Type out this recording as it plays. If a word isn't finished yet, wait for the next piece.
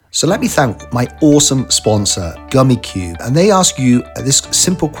So let me thank my awesome sponsor, GummyCube. And they ask you this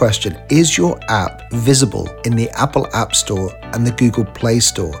simple question: is your app visible in the Apple App Store and the Google Play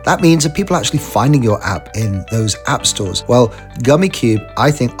Store? That means that people are actually finding your app in those app stores. Well, GummyCube, I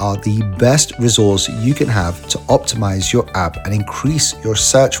think, are the best resource you can have to optimize your app and increase your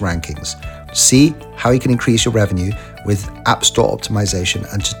search rankings. See how you can increase your revenue with App Store optimization.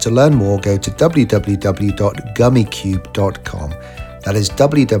 And to learn more, go to www.gummycube.com. That is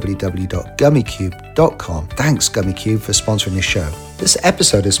www.gummycube.com. Thanks, GummyCube, for sponsoring this show. This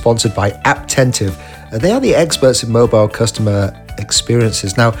episode is sponsored by Apptentive. They are the experts in mobile customer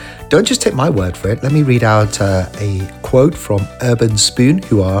experiences. Now, don't just take my word for it. Let me read out a quote from Urban Spoon,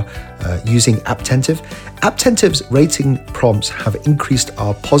 who are using Apptentive. Apptentive's rating prompts have increased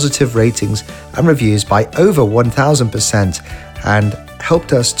our positive ratings and reviews by over 1,000% and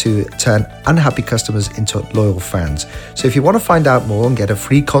helped us to turn unhappy customers into loyal fans. So if you want to find out more and get a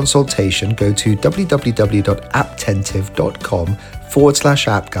free consultation, go to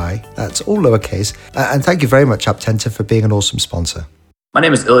www.apptentive.com/appguy. That's all lowercase. And thank you very much, Apptentive, for being an awesome sponsor. My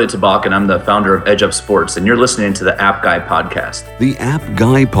name is Ilya Tabak, and I'm the founder of Edge Up Sports, and you're listening to the App Guy podcast. The App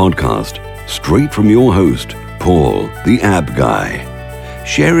Guy podcast, straight from your host, Paul, the App Guy,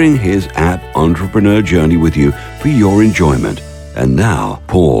 sharing his app entrepreneur journey with you for your enjoyment. And now,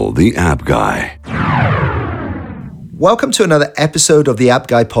 Paul, the App Guy. Welcome to another episode of the App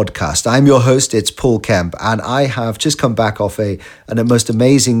Guy podcast. I'm your host, it's Paul Kemp, and I have just come back off a most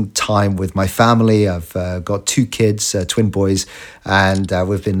amazing time with my family. I've got two kids, twin boys, and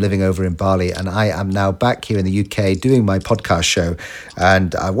we've been living over in Bali, and I am now back here in the UK doing my podcast show,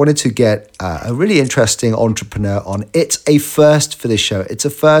 and I wanted to get a really interesting entrepreneur on. It's a first for this show. It's a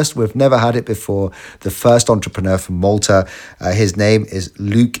first. We've never had it before. The first entrepreneur from Malta. His name is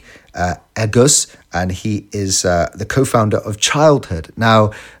Luke Agius, and he is the co-founder of Childhud.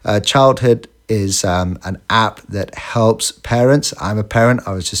 Now, Childhud is an app that helps parents. I'm a parent.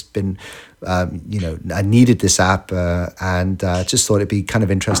 I was just been, I needed this app and just thought it'd be kind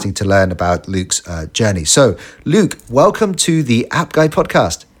of interesting to learn about Luke's journey. So, Luke, welcome to the App Guy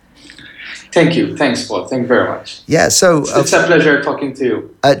podcast. Thank you. Thanks, Paul. Thank you very much. Yeah, so it's a pleasure talking to you.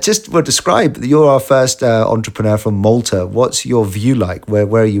 Describe, you're our first entrepreneur from Malta. What's your view like? Where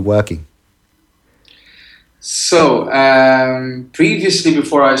are you working? So, previously,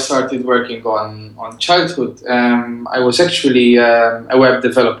 before I started working on Childhud, I was actually a web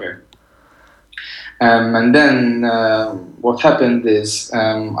developer. And then what happened is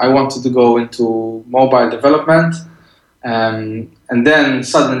I wanted to go into mobile development. And then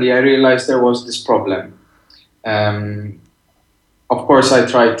suddenly I realized there was this problem. Of course, I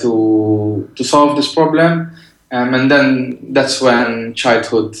tried to solve this problem, and then that's when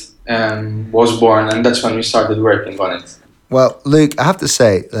Childhud was born, and that's when we started working on it. Well, Luke, I have to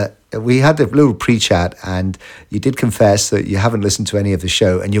say that we had a little pre-chat, and you did confess that you haven't listened to any of the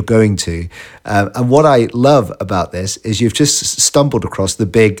show, and you're going to. And what I love about this is you've just stumbled across the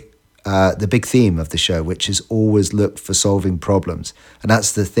big theme of the show, which is always look for solving problems. And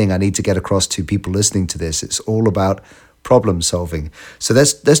that's the thing I need to get across to people listening to this. It's all about problem solving. So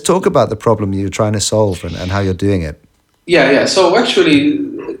let's talk about the problem you're trying to solve and how you're doing it. Yeah. So actually,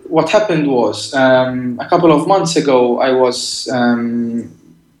 what happened was a couple of months ago, I was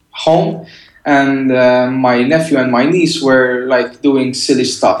home, and my nephew and my niece were like doing silly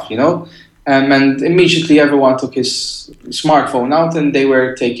stuff, and immediately everyone took his smartphone out and they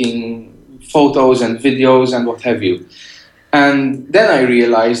were taking photos and videos and what have you. And then I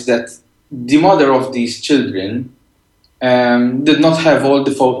realized that the mother of these children did not have all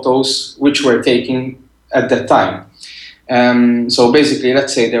the photos which were taken at that time. So basically,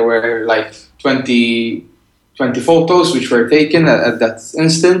 let's say there were like 20 photos which were taken at that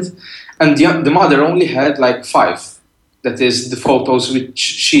instant, and the mother only had like 5. That is the photos which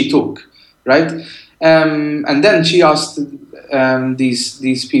she took. Right, and then she asked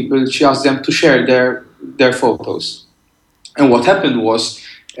these people. She asked them to share their photos, and what happened was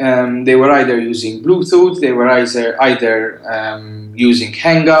they were either using Bluetooth, they were either using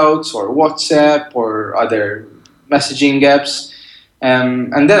Hangouts or WhatsApp or other messaging apps,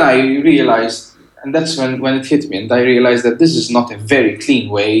 and then I realized, and that's when it hit me, and I realized that this is not a very clean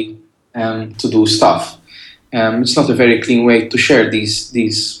way to do stuff. It's not a very clean way to share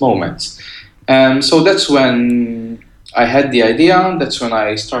these moments. So that's when I had the idea. That's when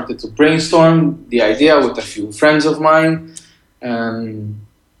I started to brainstorm the idea with a few friends of mine. And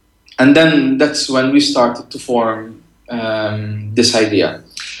then that's when we started to form this idea.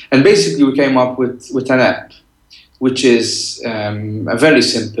 And basically we came up with an app, which is a very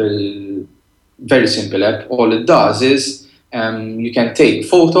simple app. All it does is You can take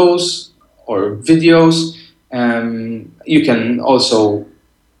photos or videos. You can also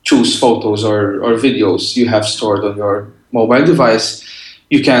choose photos or videos you have stored on your mobile device.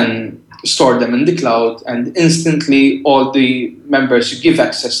 You can store them in the cloud, and instantly all the members you give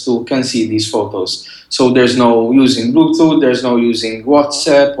access to can see these photos. So there's no using Bluetooth, there's no using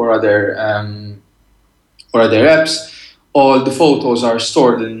WhatsApp or other apps. All the photos are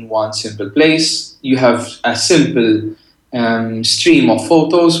stored in one simple place. You have a simple stream of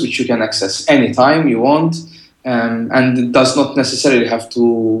photos which you can access anytime you want. And it does not necessarily have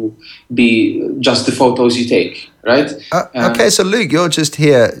to be just the photos you take, right? Okay, so Luke, you're just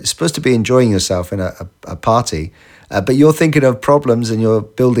here, supposed to be enjoying yourself in a party, but you're thinking of problems and you're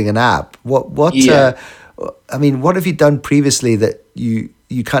building an app. What have you done previously that you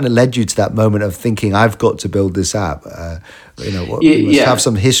kind of led you to that moment of thinking, I've got to build this app? You must have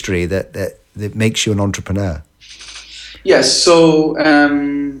some history that makes you an entrepreneur. Yes, so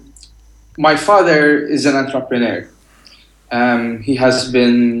my father is an entrepreneur. He has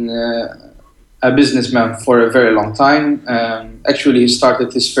been a businessman for a very long time. Actually, he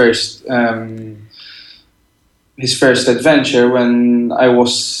started his first adventure when I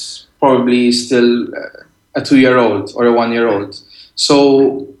was probably still a 2-year-old or a 1-year-old.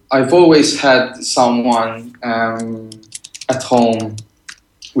 So I've always had someone at home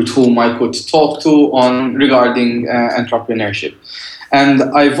with whom I could talk to regarding entrepreneurship. And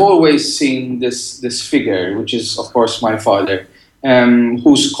I've always seen this figure, which is, of course, my father,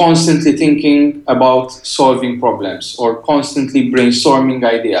 who's constantly thinking about solving problems or constantly brainstorming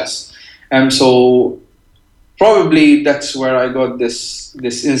ideas. And so probably that's where I got this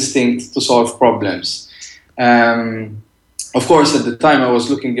instinct to solve problems. Of course, at the time, I was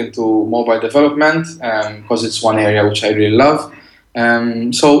looking into mobile development because it's one area which I really love.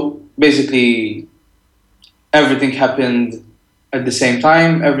 So basically, everything happened at the same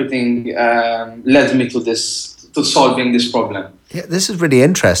time. Everything led me to solving this problem. Yeah, this is really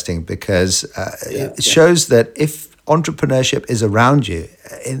interesting because it shows that if entrepreneurship is around you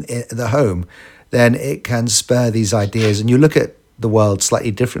in the home, then it can spur these ideas, and you look at the world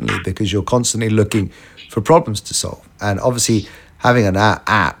slightly differently because you're constantly looking for problems to solve. And obviously, having an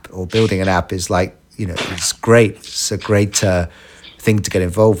app or building an app is it's great. It's a great thing to get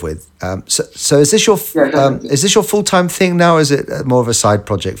involved with. So is this your full-time thing now? Or is it more of a side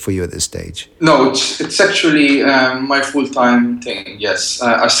project for you at this stage? No, it's actually my full-time thing. Yes,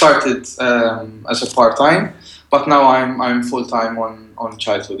 I started as a part-time, but now I'm full-time on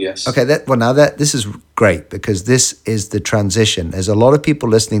Childhud. Yes. Okay. This is great because this is the transition. There's a lot of people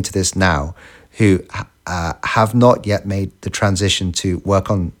listening to this now who have not yet made the transition to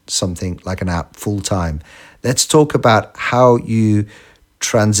work on something like an app full-time. Let's talk about how you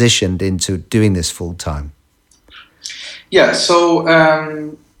transitioned into doing this full-time. Yeah, so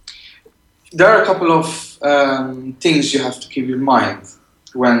there are a couple of things you have to keep in mind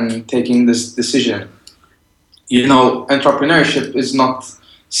when taking this decision. Entrepreneurship is not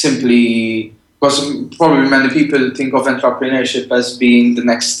simply, because probably many people think of entrepreneurship as being the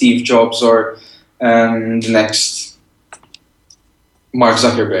next Steve Jobs or the next Mark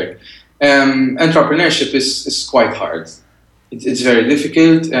Zuckerberg. Entrepreneurship is quite hard. It's very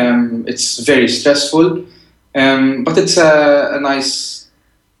difficult. It's very stressful, but it's a nice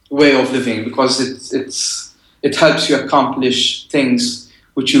way of living because it helps you accomplish things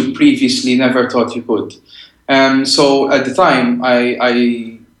which you previously never thought you could. So at the time,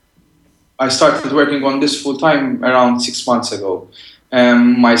 I started working on this full time around 6 months ago.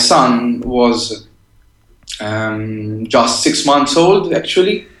 My son was just 6 months old,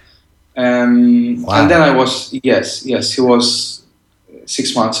 actually. Wow. And then he was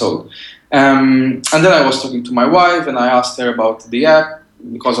 6 months old. And then I was talking to my wife and I asked her about the app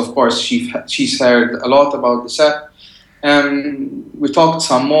because, of course, she's heard a lot about this app. We talked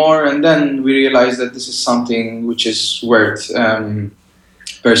some more and then we realized that this is something which is worth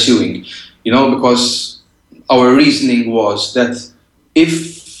pursuing, because our reasoning was that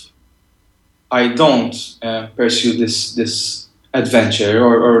if I don't pursue this adventure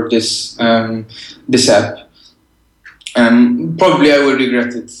or this app, probably I will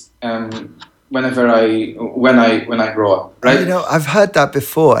regret it when I grow up, right? I've heard that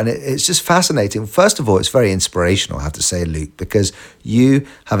before, and it's just fascinating. First of all, it's very inspirational, I have to say, Luke, because you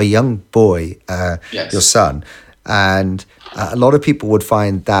have a young boy, Yes. your son, and a lot of people would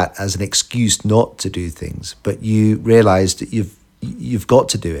find that as an excuse not to do things, but you realised that you've got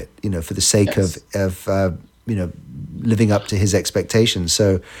to do it, for the sake Yes. of living up to his expectations.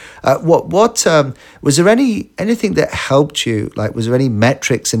 So, what was there anything that helped you? Like, was there any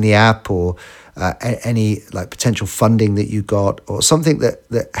metrics in the app or any like potential funding that you got or something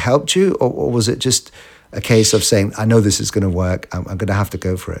that helped you, or was it just a case of saying, I know this is going to work, I'm going to have to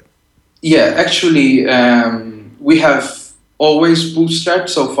go for it? Yeah, actually, we have always bootstrapped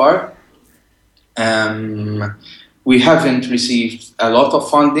so far. We haven't received a lot of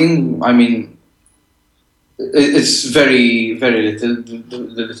funding. I mean, it's very, very little, the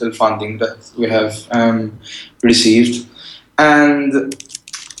little funding that we have received. And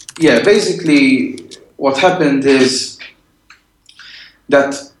yeah, basically what happened is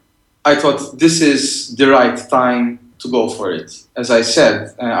that I thought this is the right time to go for it. As I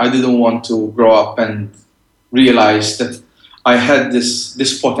said, I didn't want to grow up and realize that I had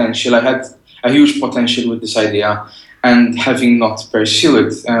this potential. I had a huge potential with this idea, and having not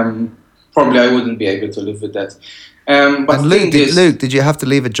pursued it, probably I wouldn't be able to live with that. But and Luke, did you have to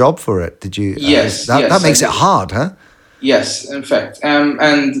leave a job for it? Did you? Yes. That makes it hard, huh? Yes, in fact.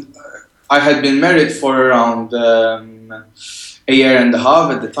 And I had been married for around a year and a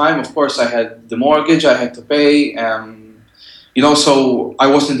half at the time. Of course, I had the mortgage I had to pay. So I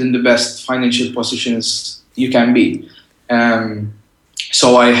wasn't in the best financial positions you can be.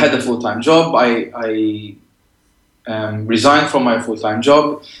 So I had a full-time job. I resigned from my full-time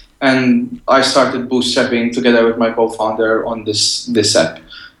job, and I started bootstrapping together with my co-founder on this app.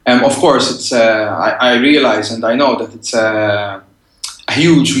 Of course, it's I realize and I know that it's a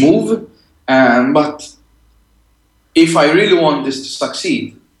huge move, but if I really want this to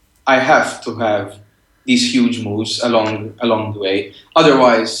succeed, I have to have these huge moves along the way.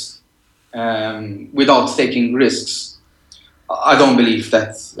 Otherwise, without taking risks, I don't believe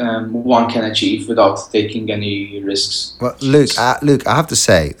that one can achieve without taking any risks. Well, Luke, I have to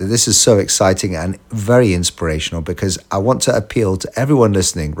say that this is so exciting and very inspirational, because I want to appeal to everyone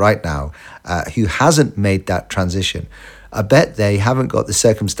listening right now who hasn't made that transition. I bet they haven't got the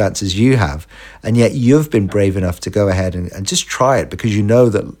circumstances you have, and yet you've been brave enough to go ahead and just try it, because you know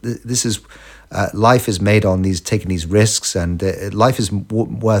that this is life is made on taking these risks, and life is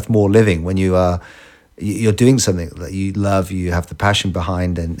worth more living when you're doing something that you love, you have the passion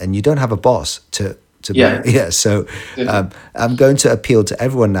behind, and you don't have a boss to So I'm going to appeal to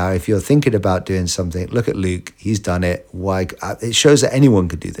everyone now. If you're thinking about doing something, look at Luke. He's done it. Why? It shows that anyone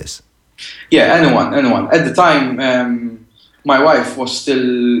could do this. Yeah, anyone. At the time, my wife was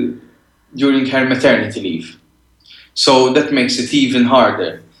still during her maternity leave, so that makes it even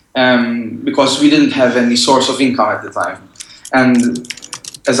harder, because we didn't have any source of income at the time. And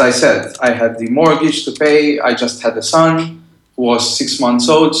as I said, I had the mortgage to pay. I just had a son who was 6 months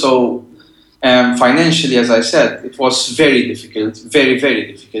old. So financially, as I said, it was very difficult, very,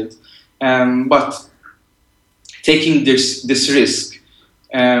 very difficult. But taking this risk,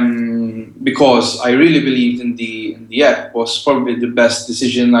 because I really believed in the app, was probably the best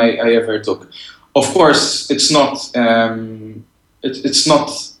decision I ever took. Of course, it's not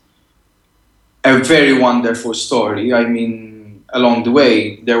a very wonderful story. I mean, along the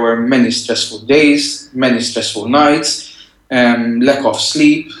way, there were many stressful days, many stressful nights, lack of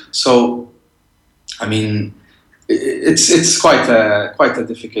sleep. So, I mean, it's quite a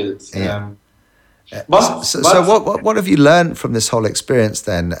difficult. Yeah. So what have you learned from this whole experience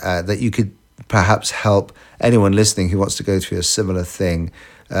then, that you could perhaps help anyone listening who wants to go through a similar thing?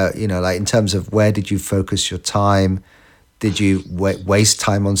 Like in terms of where did you focus your time? Did you waste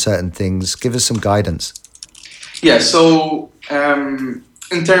time on certain things? Give us some guidance. Yeah, so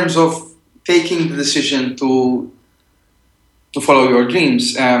in terms of taking the decision to follow your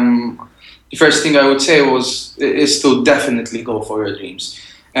dreams, the first thing I would say is to definitely go for your dreams.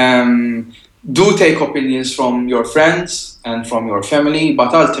 Do take opinions from your friends and from your family,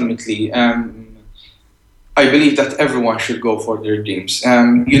 but ultimately, I believe that everyone should go for their dreams.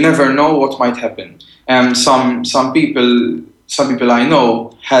 You never know what might happen. Some people I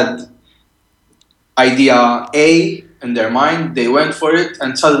know had idea A in their mind, they went for it,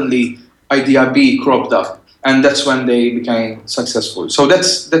 and suddenly idea B cropped up, and that's when they became successful. So that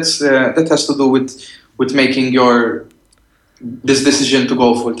has to do with making this decision to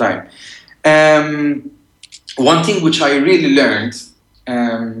go full time. One thing which I really learned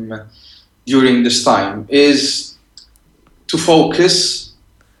during this time is to focus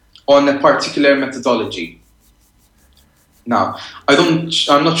on a particular methodology. Now,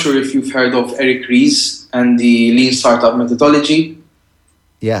 I'm not sure if you've heard of Eric Ries and the Lean Startup methodology.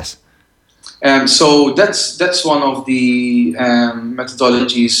 Yes. So that's one of the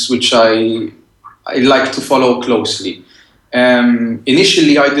methodologies which I like to follow closely.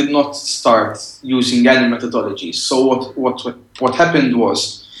 Initially, I did not start using any methodologies. So what happened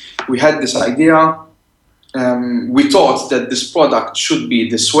was, we had this idea. We thought that this product should be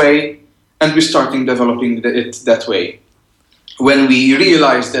this way, and we started developing it that way. When we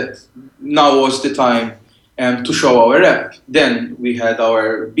realized that now was the time to show our app, then we had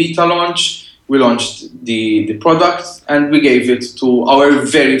our beta launch. We launched the product, and we gave it to our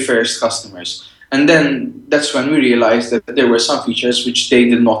very first customers. And then that's when we realized that there were some features which they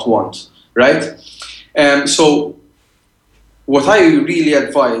did not want, right? So what I really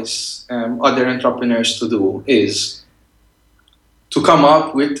advise other entrepreneurs to do is to come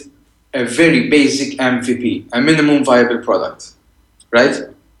up with a very basic MVP, a minimum viable product, right?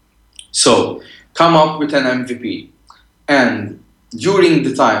 So come up with an MVP, and during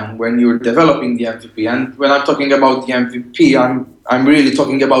the time when you're developing the MVP, and when I'm talking about the MVP, I'm really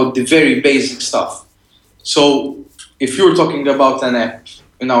talking about the very basic stuff. So if you're talking about an app,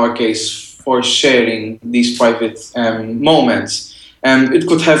 in our case, for sharing these private moments, it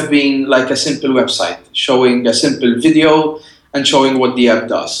could have been like a simple website, showing a simple video and showing what the app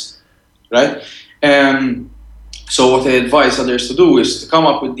does, right? So what I advise others to do is to come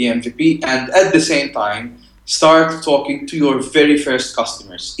up with the MVP, and at the same time, start talking to your very first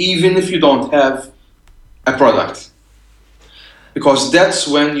customers, even if you don't have a product. Because that's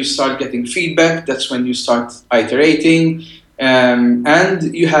when you start getting feedback, that's when you start iterating,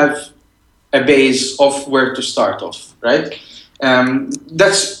 and you have a base of where to start off, right?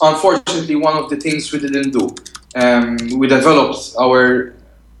 That's unfortunately one of the things we didn't do. We developed our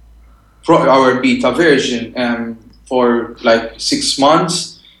beta version for like 6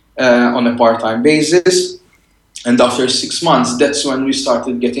 months on a part-time basis. And after 6 months, that's when we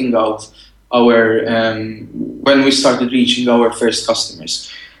started getting out when we started reaching our first customers,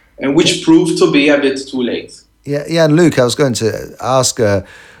 which proved to be a bit too late. Yeah. And Luke, I was going to ask,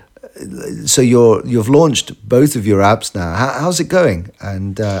 so you've launched both of your apps now. How's it going?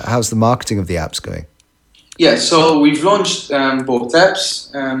 And how's the marketing of the apps going? Yeah, so we've launched both apps.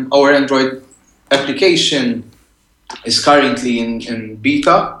 Our Android application is currently in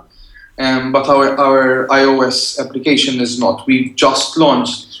beta. But our iOS application is not. We've just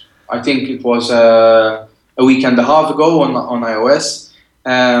launched, I think it was a week and a half ago on iOS.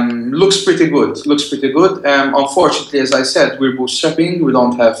 Looks pretty good. Unfortunately, as I said, we're bootstrapping. We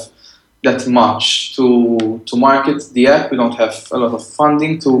don't have that much to market the app. We don't have a lot of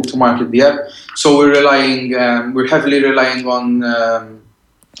funding to market the app. So we're heavily relying on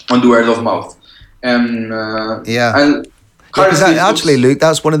the word of mouth. Because actually, Luke,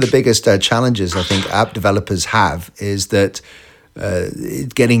 that's one of the biggest challenges I think app developers have, is that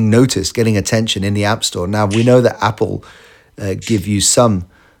getting noticed, getting attention in the App Store. Now, we know that Apple give you some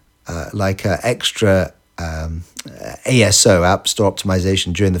extra ASO, App Store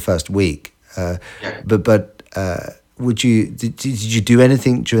Optimization, during the first week. But did you do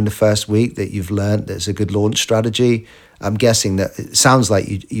anything during the first week that you've learned that's a good launch strategy? I'm guessing that it sounds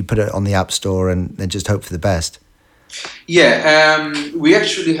like you put it on the App Store and just hope for the best. Yeah, we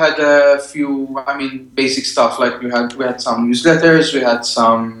actually had a few, basic stuff, like we had some newsletters, we had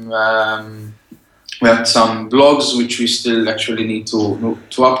some blogs which we still actually need to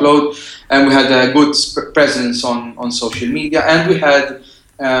upload, and we had a good presence on social media, and we had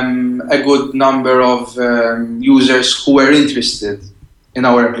a good number of users who were interested in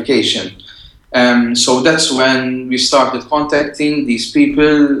our application. So that's when we started contacting these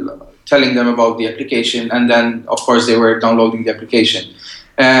people, telling them about the application, and then of course they were downloading the application.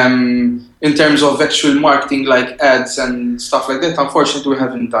 In terms of actual marketing, like ads and stuff like that, unfortunately we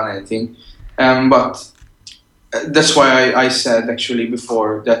haven't done anything. But that's why I said actually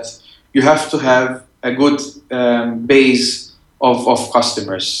before that you have to have a good base of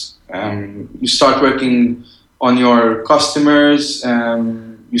customers. You start working on your customers,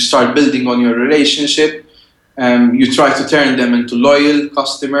 you start building on your relationship. You try to turn them into loyal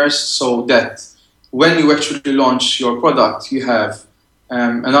customers, so that when you actually launch your product, you have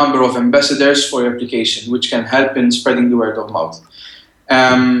a number of ambassadors for your application, which can help in spreading the word of mouth.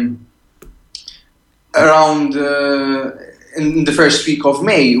 In the first week of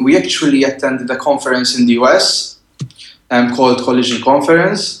May, we actually attended a conference in the US called Collision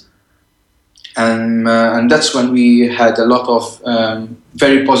Conference. And that's when we had a lot of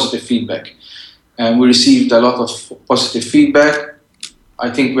very positive feedback. And we received a lot of positive feedback. I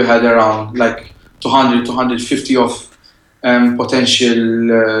think we had around 200, 250 of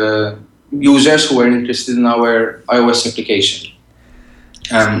potential users who were interested in our iOS application.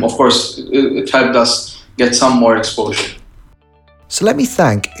 Of course, it helped us get some more exposure. So let me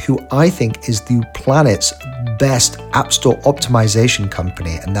thank who I think is the planet's best App Store optimization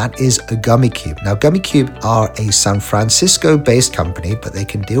company, and that is GummyCube. Now, GummyCube are a San Francisco-based company, but they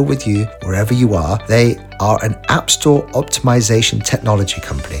can deal with you wherever you are. They are an App Store optimization technology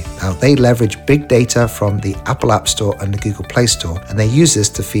company. Now, they leverage big data from the Apple App Store and the Google Play Store, and they use this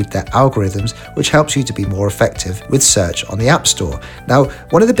to feed their algorithms, which helps you to be more effective with search on the App Store. Now,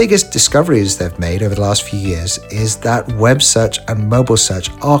 one of the biggest discoveries they've made over the last few years is that web search and mobile search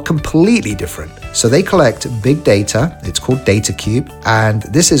are completely different. So they collect big data, it's called DataCube, and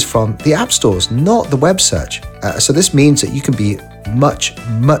this is from the app stores, not the web search. So this means that you can be much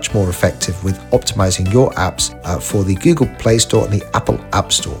more effective with optimizing your apps for the Google Play Store and the Apple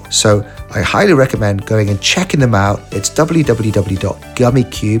App Store. So I highly recommend going and checking them out. It's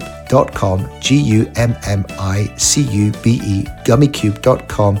www.gummycube.com, GUMMICUBE,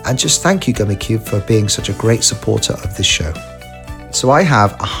 gummycube.com. And just thank you, GummyCube, for being such a great supporter of this show. So I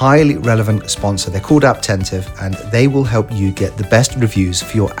have a highly relevant sponsor. They're called Apptentive, and they will help you get the best reviews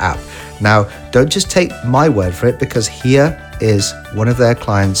for your app. Now, don't just take my word for it, because here is one of their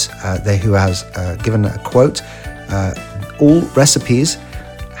clients who has given a quote. All recipes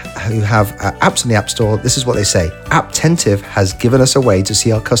who have apps in the App Store, this is what they say. Apptentive has given us a way to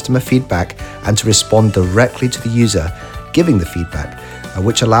see our customer feedback and to respond directly to the user giving the feedback,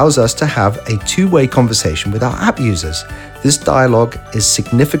 which allows us to have a two-way conversation with our app users. This dialogue is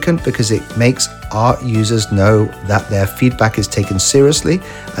significant because it makes our users know that their feedback is taken seriously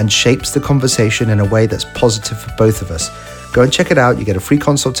and shapes the conversation in a way that's positive for both of us. Go and check it out. You get a free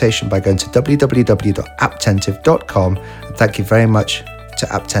consultation by going to www.apptentive.com. And thank you very much to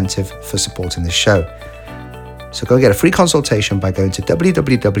Apptentive for supporting this show. So go and get a free consultation by going to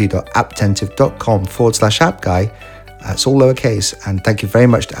www.apptentive.com/appguy. It's all lowercase, and thank you very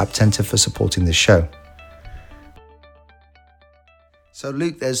much to Apptentive for supporting this show. So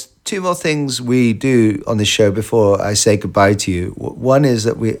Luke, there's two more things we do on this show before I say goodbye to you. One is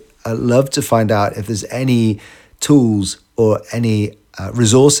that we love to find out if there's any tools or any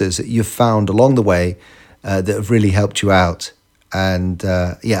resources that you've found along the way that have really helped you out. And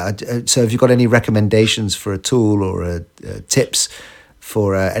so have you got any recommendations for a tool or tips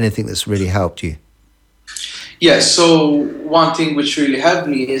for anything that's really helped you? Yeah, so one thing which really helped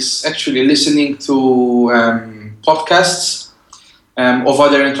me is actually listening to podcasts of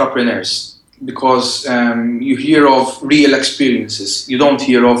other entrepreneurs, because you hear of real experiences. You don't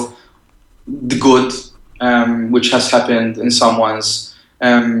hear of the good which has happened in someone's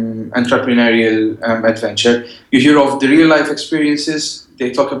entrepreneurial adventure. You hear of the real life experiences.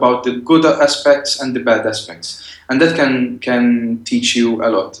 They talk about the good aspects and the bad aspects, and that can teach you a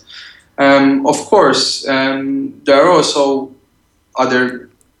lot. Of course, there are also other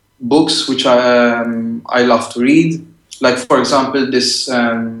books which I love to read. Like, for example, this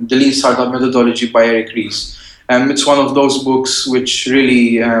The Lean Startup Methodology by Eric Ries. It's one of those books which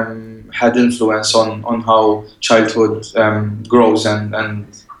really had influence on how Childhud grows and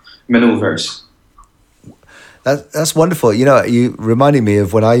maneuvers. That's wonderful. You know, you reminded me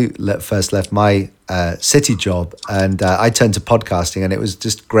of when I first left my city job, and I turned to podcasting, and it was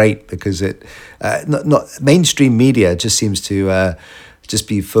just great because it not mainstream media just seems to just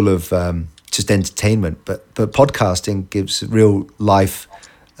be full of just entertainment, but podcasting gives real life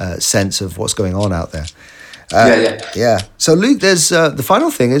sense of what's going on out there. Yeah. So Luke, there's the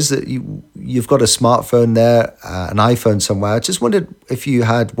final thing is that you've got a smartphone there, an iPhone somewhere. I just wondered if you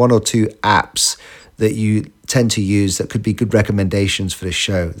had one or two apps that you tend to use that could be good recommendations for the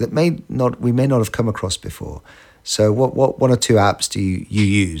show that we may not have come across before. So what one or two apps do you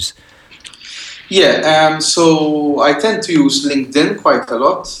use? Yeah, so I tend to use LinkedIn quite a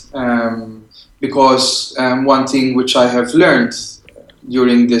lot because one thing which I have learned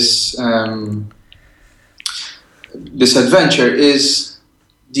during this this adventure is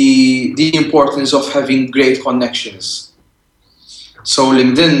the importance of having great connections. So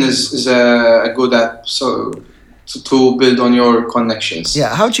LinkedIn is a good app to build on your connections.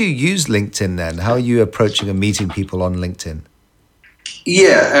 Yeah, how do you use LinkedIn then? How are you approaching and meeting people on LinkedIn?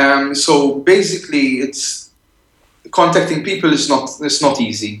 Yeah, so basically, it's contacting people is not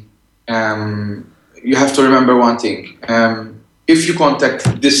easy. You have to remember one thing: if you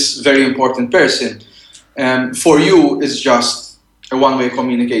contact this very important person, for you it's just a one-way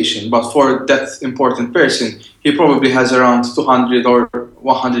communication, but for that important person, he probably has around 200 or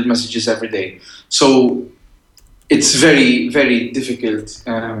 100 messages every day. So it's very, very difficult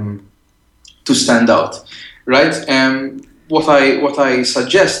to stand out, right? What I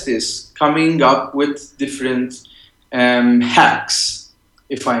suggest is coming up with different hacks,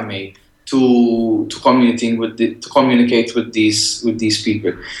 if I may, to communicate with these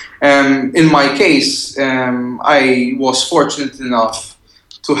people. In my case, I was fortunate enough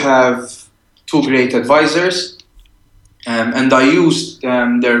to have two great advisors, and I used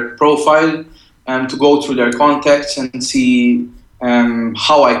their profile to go through their contacts and see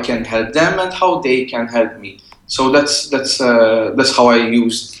how I can help them and how they can help me. So that's how I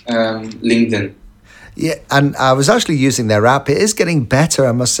used LinkedIn. Yeah, and I was actually using their app. It is getting better,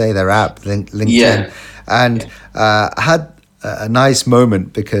 I must say, their app, LinkedIn. Yeah. And I had a nice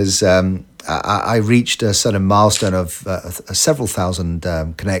moment because I reached a sort of milestone of several thousand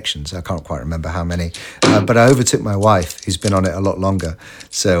connections. I can't quite remember how many, but I overtook my wife, who's been on it a lot longer.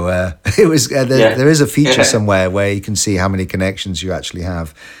 So it was there is a feature somewhere where you can see how many connections you actually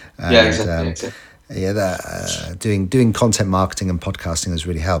have. And, Exactly. Doing content marketing and podcasting has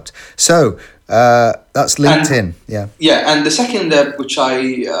really helped. So that's LinkedIn. And the second app which I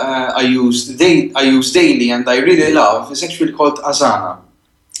use daily and I really love is actually called Asana,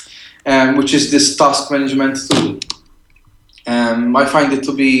 which is this task management tool. I find it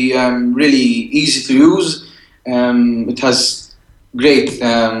to be really easy to use. It has great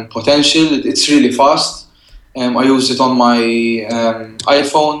potential. It's really fast. I use it on my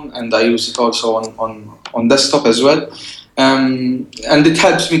iPhone, and I use it also on desktop as well. And it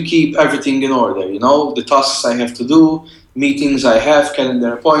helps me keep everything in order, the tasks I have to do, meetings I have,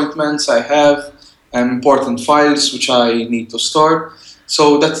 calendar appointments I have, important files which I need to store.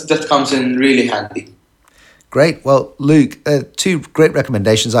 So that comes in really handy. Great. Well, Luke, two great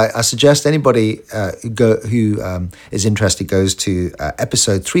recommendations. I suggest anybody who is interested goes to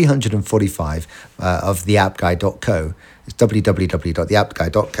episode 345 of theappguy.co. It's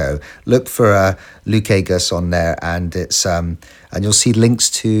www.theappguy.co. Look for Luke Agius on there, and it's and you'll see links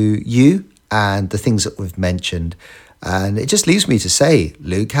to you and the things that we've mentioned. And it just leaves me to say,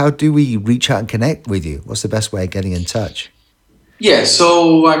 Luke, how do we reach out and connect with you? What's the best way of getting in touch? Yeah,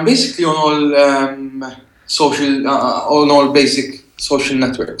 so I'm basically on all basic social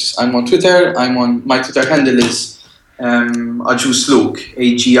networks. I'm on Twitter. My Twitter handle is Agius Luke,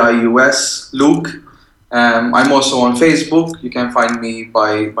 Agius Luke. I'm also on Facebook. You can find me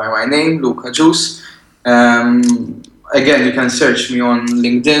by my name, Luke Agius. Again, you can search me on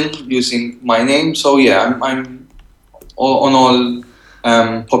LinkedIn using my name. So yeah, I'm on all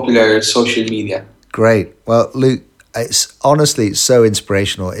popular social media. Great. Well, Luke, it's honestly so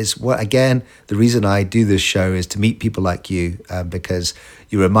inspirational. It's the reason I do this show is to meet people like you, because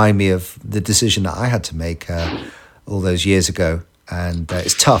you remind me of the decision that I had to make all those years ago. And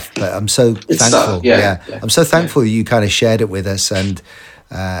it's tough, but I'm so thankful. Yeah. I'm so thankful you kind of shared it with us, and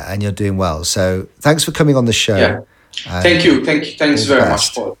you're doing well. So thanks for coming on the show. Yeah. Thank you. Thanks very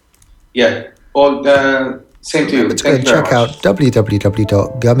much, Paul. Yeah. Same to you. Let's go and check out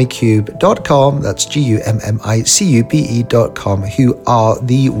www.gummicube.com. That's gummicube.com, who are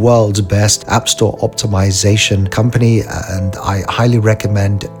the world's best app store optimization company. And I highly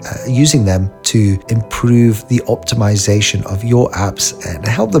recommend using them to improve the optimization of your apps and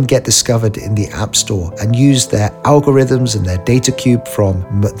help them get discovered in the App Store, and use their algorithms and their data cube from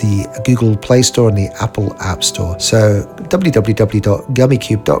the Google Play Store and the Apple App Store. So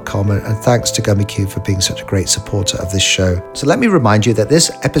www.gummicube.com, and thanks to GummyCube for being such a great supporter of this show. So let me remind you that this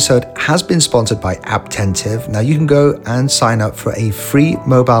episode has been sponsored by Apptentive. Now you can go and sign up for a free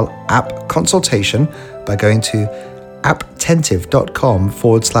mobile app consultation by going to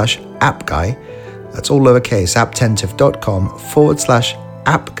apptentive.com/appguy. That's all lowercase,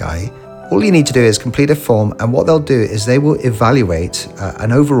 apptentive.com/appguy. All you need to do is complete a form, and what they'll do is they will evaluate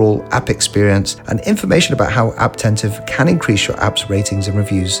an overall app experience and information about how Apptentive can increase your app's ratings and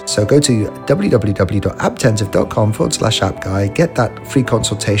reviews. So go to www.apptentive.com/appguy, get that free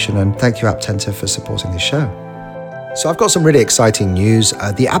consultation, and thank you, Apptentive, for supporting this show. So I've got some really exciting news.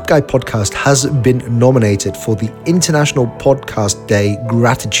 The App Guy podcast has been nominated for the International Podcast Day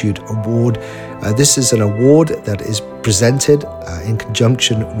Gratitude Award. This is an award that is presented in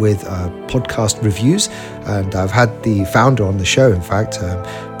conjunction with podcast reviews. And I've had the founder on the show, in fact,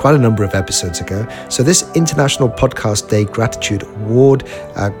 quite a number of episodes ago. So this International Podcast Day Gratitude Award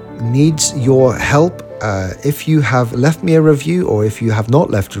needs your help. If you have left me a review, or if you have not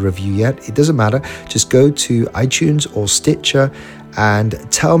left a review yet, it doesn't matter. Just go to iTunes or Stitcher and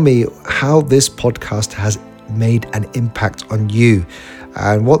tell me how this podcast has made an impact on you.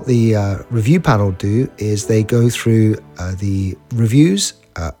 And what the review panel do is they go through the reviews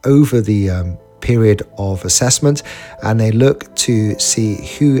over the period of assessment, and they look to see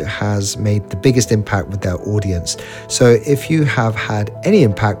who has made the biggest impact with their audience. So if you have had any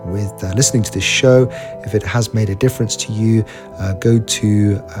impact with listening to this show, if it has made a difference to you, you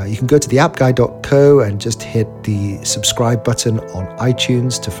can go to theappguy.co and just hit the subscribe button on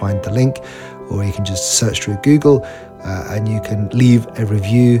iTunes to find the link, or you can just search through Google and you can leave a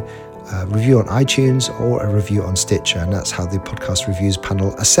review on iTunes or a review on Stitcher, and that's how the podcast reviews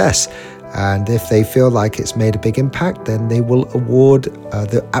panel assess. And if they feel like it's made a big impact, then they will award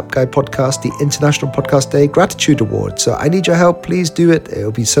the App Guy podcast the International Podcast Day Gratitude Award. So I need your help. Please do it.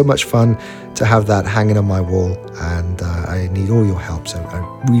 It'll be so much fun to have that hanging on my wall, and I need all your help. So I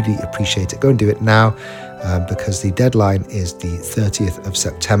really appreciate it. Go and do it now because the deadline is the 30th of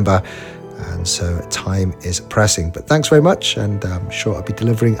September. And so time is pressing. But thanks very much, and I'm sure I'll be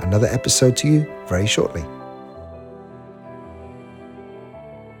delivering another episode to you very shortly.